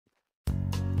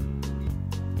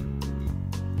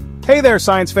Hey there,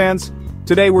 science fans!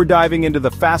 Today we're diving into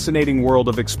the fascinating world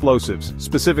of explosives,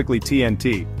 specifically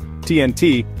TNT.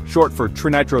 TNT, short for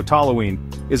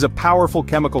trinitrotoluene, is a powerful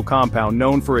chemical compound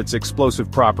known for its explosive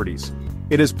properties.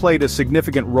 It has played a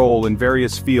significant role in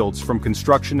various fields from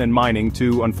construction and mining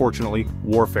to, unfortunately,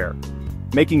 warfare.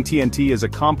 Making TNT is a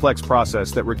complex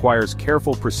process that requires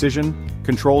careful precision,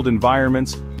 controlled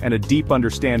environments, and a deep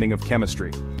understanding of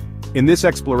chemistry. In this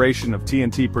exploration of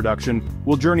TNT production,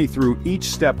 we'll journey through each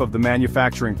step of the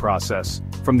manufacturing process,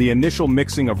 from the initial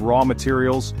mixing of raw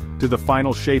materials to the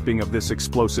final shaping of this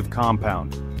explosive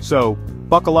compound. So,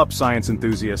 buckle up, science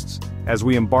enthusiasts, as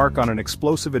we embark on an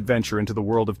explosive adventure into the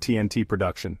world of TNT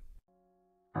production.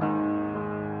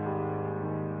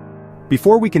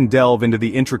 Before we can delve into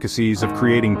the intricacies of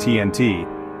creating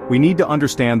TNT, we need to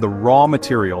understand the raw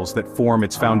materials that form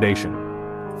its foundation.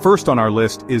 First on our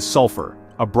list is sulfur,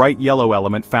 a bright yellow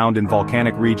element found in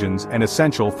volcanic regions and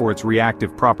essential for its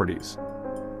reactive properties.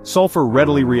 Sulfur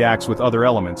readily reacts with other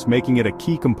elements, making it a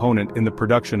key component in the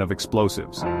production of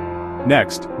explosives.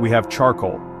 Next, we have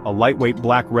charcoal, a lightweight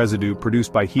black residue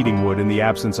produced by heating wood in the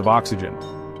absence of oxygen.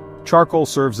 Charcoal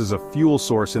serves as a fuel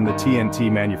source in the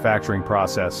TNT manufacturing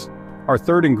process. Our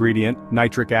third ingredient,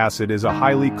 nitric acid, is a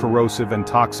highly corrosive and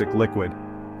toxic liquid.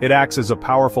 It acts as a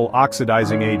powerful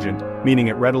oxidizing agent, meaning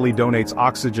it readily donates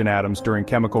oxygen atoms during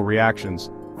chemical reactions.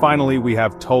 Finally, we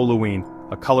have toluene,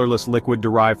 a colorless liquid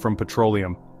derived from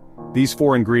petroleum. These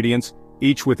four ingredients,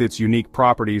 each with its unique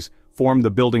properties, form the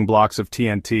building blocks of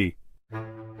TNT.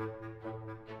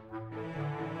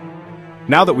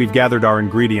 Now that we've gathered our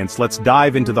ingredients, let's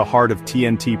dive into the heart of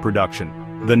TNT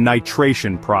production, the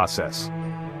nitration process.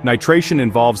 Nitration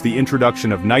involves the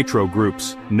introduction of nitro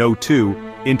groups,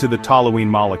 NO2, into the toluene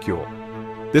molecule.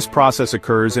 This process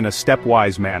occurs in a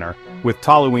stepwise manner, with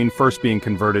toluene first being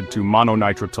converted to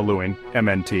mononitrotoluene,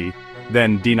 MNT,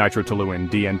 then dinitrotoluene,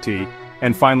 DNT,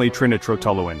 and finally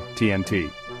trinitrotoluene,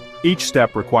 TNT. Each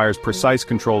step requires precise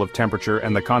control of temperature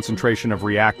and the concentration of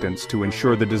reactants to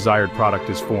ensure the desired product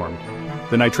is formed.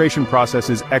 The nitration process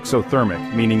is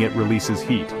exothermic, meaning it releases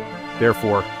heat.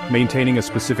 Therefore, maintaining a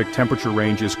specific temperature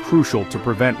range is crucial to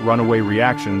prevent runaway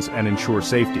reactions and ensure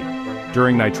safety.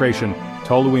 During nitration,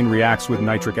 toluene reacts with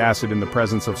nitric acid in the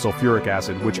presence of sulfuric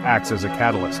acid, which acts as a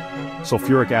catalyst.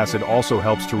 Sulfuric acid also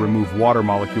helps to remove water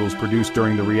molecules produced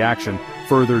during the reaction,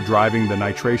 further driving the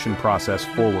nitration process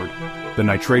forward. The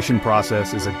nitration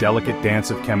process is a delicate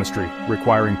dance of chemistry,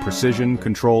 requiring precision,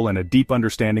 control, and a deep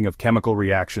understanding of chemical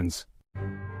reactions.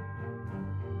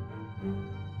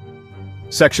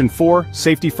 Section 4,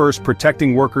 Safety First,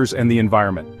 Protecting Workers and the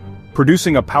Environment.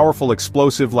 Producing a powerful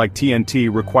explosive like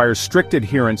TNT requires strict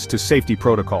adherence to safety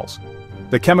protocols.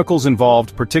 The chemicals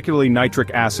involved, particularly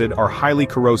nitric acid, are highly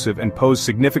corrosive and pose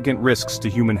significant risks to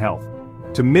human health.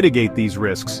 To mitigate these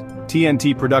risks,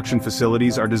 TNT production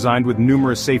facilities are designed with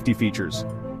numerous safety features.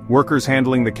 Workers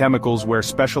handling the chemicals wear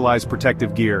specialized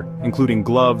protective gear, including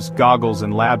gloves, goggles,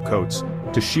 and lab coats,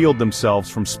 to shield themselves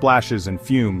from splashes and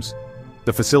fumes.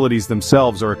 The facilities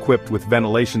themselves are equipped with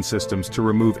ventilation systems to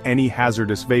remove any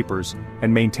hazardous vapors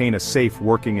and maintain a safe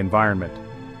working environment.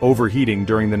 Overheating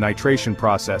during the nitration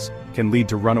process can lead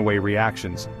to runaway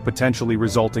reactions, potentially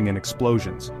resulting in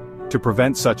explosions. To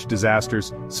prevent such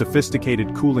disasters,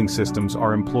 sophisticated cooling systems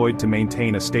are employed to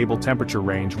maintain a stable temperature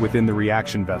range within the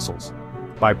reaction vessels.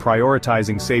 By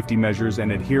prioritizing safety measures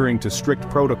and adhering to strict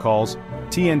protocols,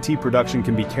 TNT production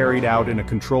can be carried out in a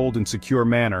controlled and secure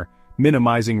manner,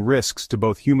 minimizing risks to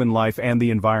both human life and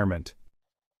the environment.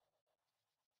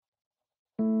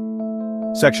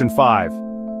 Section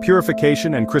 5.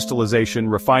 Purification and crystallization,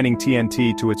 refining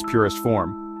TNT to its purest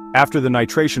form. After the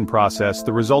nitration process,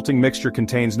 the resulting mixture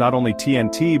contains not only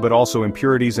TNT but also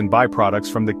impurities and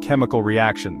byproducts from the chemical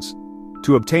reactions.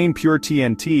 To obtain pure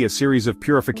TNT, a series of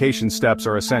purification steps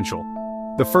are essential.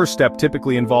 The first step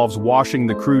typically involves washing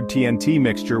the crude TNT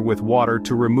mixture with water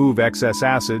to remove excess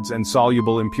acids and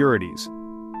soluble impurities.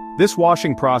 This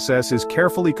washing process is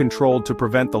carefully controlled to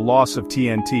prevent the loss of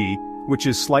TNT, which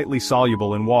is slightly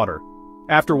soluble in water.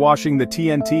 After washing, the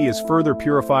TNT is further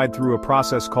purified through a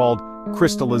process called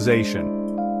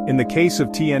crystallization. In the case of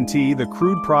TNT, the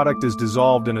crude product is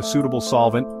dissolved in a suitable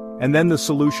solvent, and then the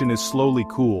solution is slowly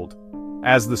cooled.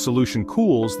 As the solution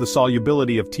cools, the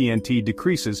solubility of TNT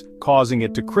decreases, causing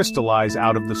it to crystallize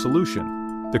out of the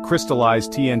solution. The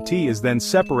crystallized TNT is then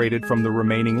separated from the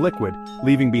remaining liquid,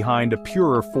 leaving behind a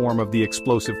purer form of the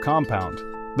explosive compound.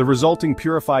 The resulting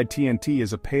purified TNT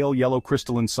is a pale yellow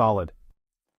crystalline solid.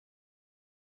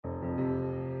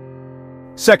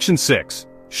 Section 6.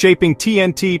 Shaping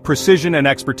TNT, Precision and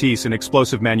Expertise in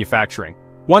Explosive Manufacturing.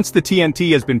 Once the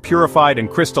TNT has been purified and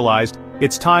crystallized,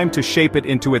 it's time to shape it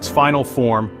into its final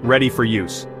form, ready for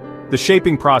use. The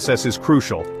shaping process is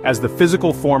crucial, as the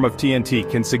physical form of TNT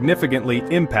can significantly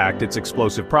impact its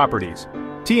explosive properties.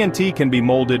 TNT can be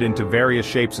molded into various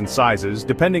shapes and sizes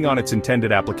depending on its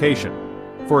intended application.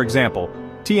 For example,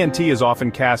 TNT is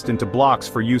often cast into blocks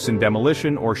for use in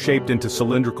demolition or shaped into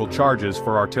cylindrical charges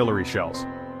for artillery shells.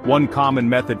 One common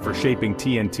method for shaping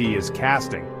TNT is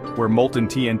casting, where molten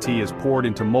TNT is poured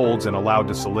into molds and allowed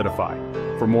to solidify.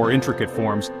 For more intricate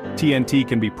forms, TNT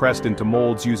can be pressed into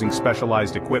molds using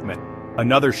specialized equipment.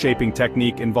 Another shaping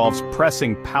technique involves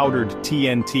pressing powdered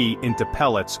TNT into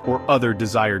pellets or other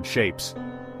desired shapes.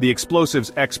 The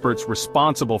explosives experts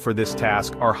responsible for this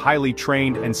task are highly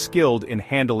trained and skilled in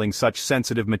handling such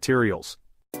sensitive materials.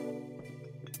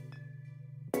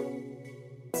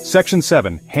 Section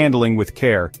 7. Handling with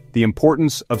care, the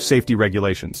importance of safety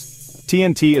regulations.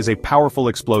 TNT is a powerful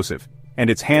explosive, and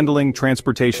its handling,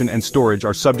 transportation, and storage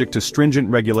are subject to stringent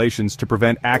regulations to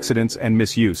prevent accidents and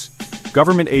misuse.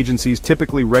 Government agencies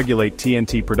typically regulate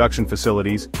TNT production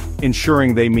facilities,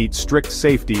 ensuring they meet strict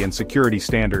safety and security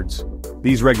standards.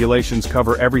 These regulations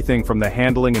cover everything from the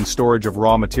handling and storage of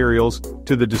raw materials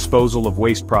to the disposal of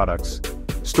waste products.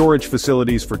 Storage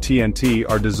facilities for TNT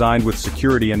are designed with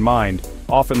security in mind,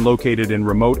 often located in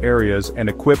remote areas and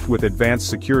equipped with advanced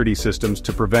security systems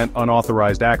to prevent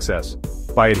unauthorized access.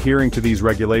 By adhering to these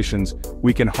regulations,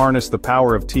 we can harness the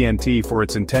power of TNT for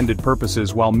its intended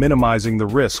purposes while minimizing the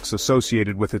risks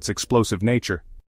associated with its explosive nature.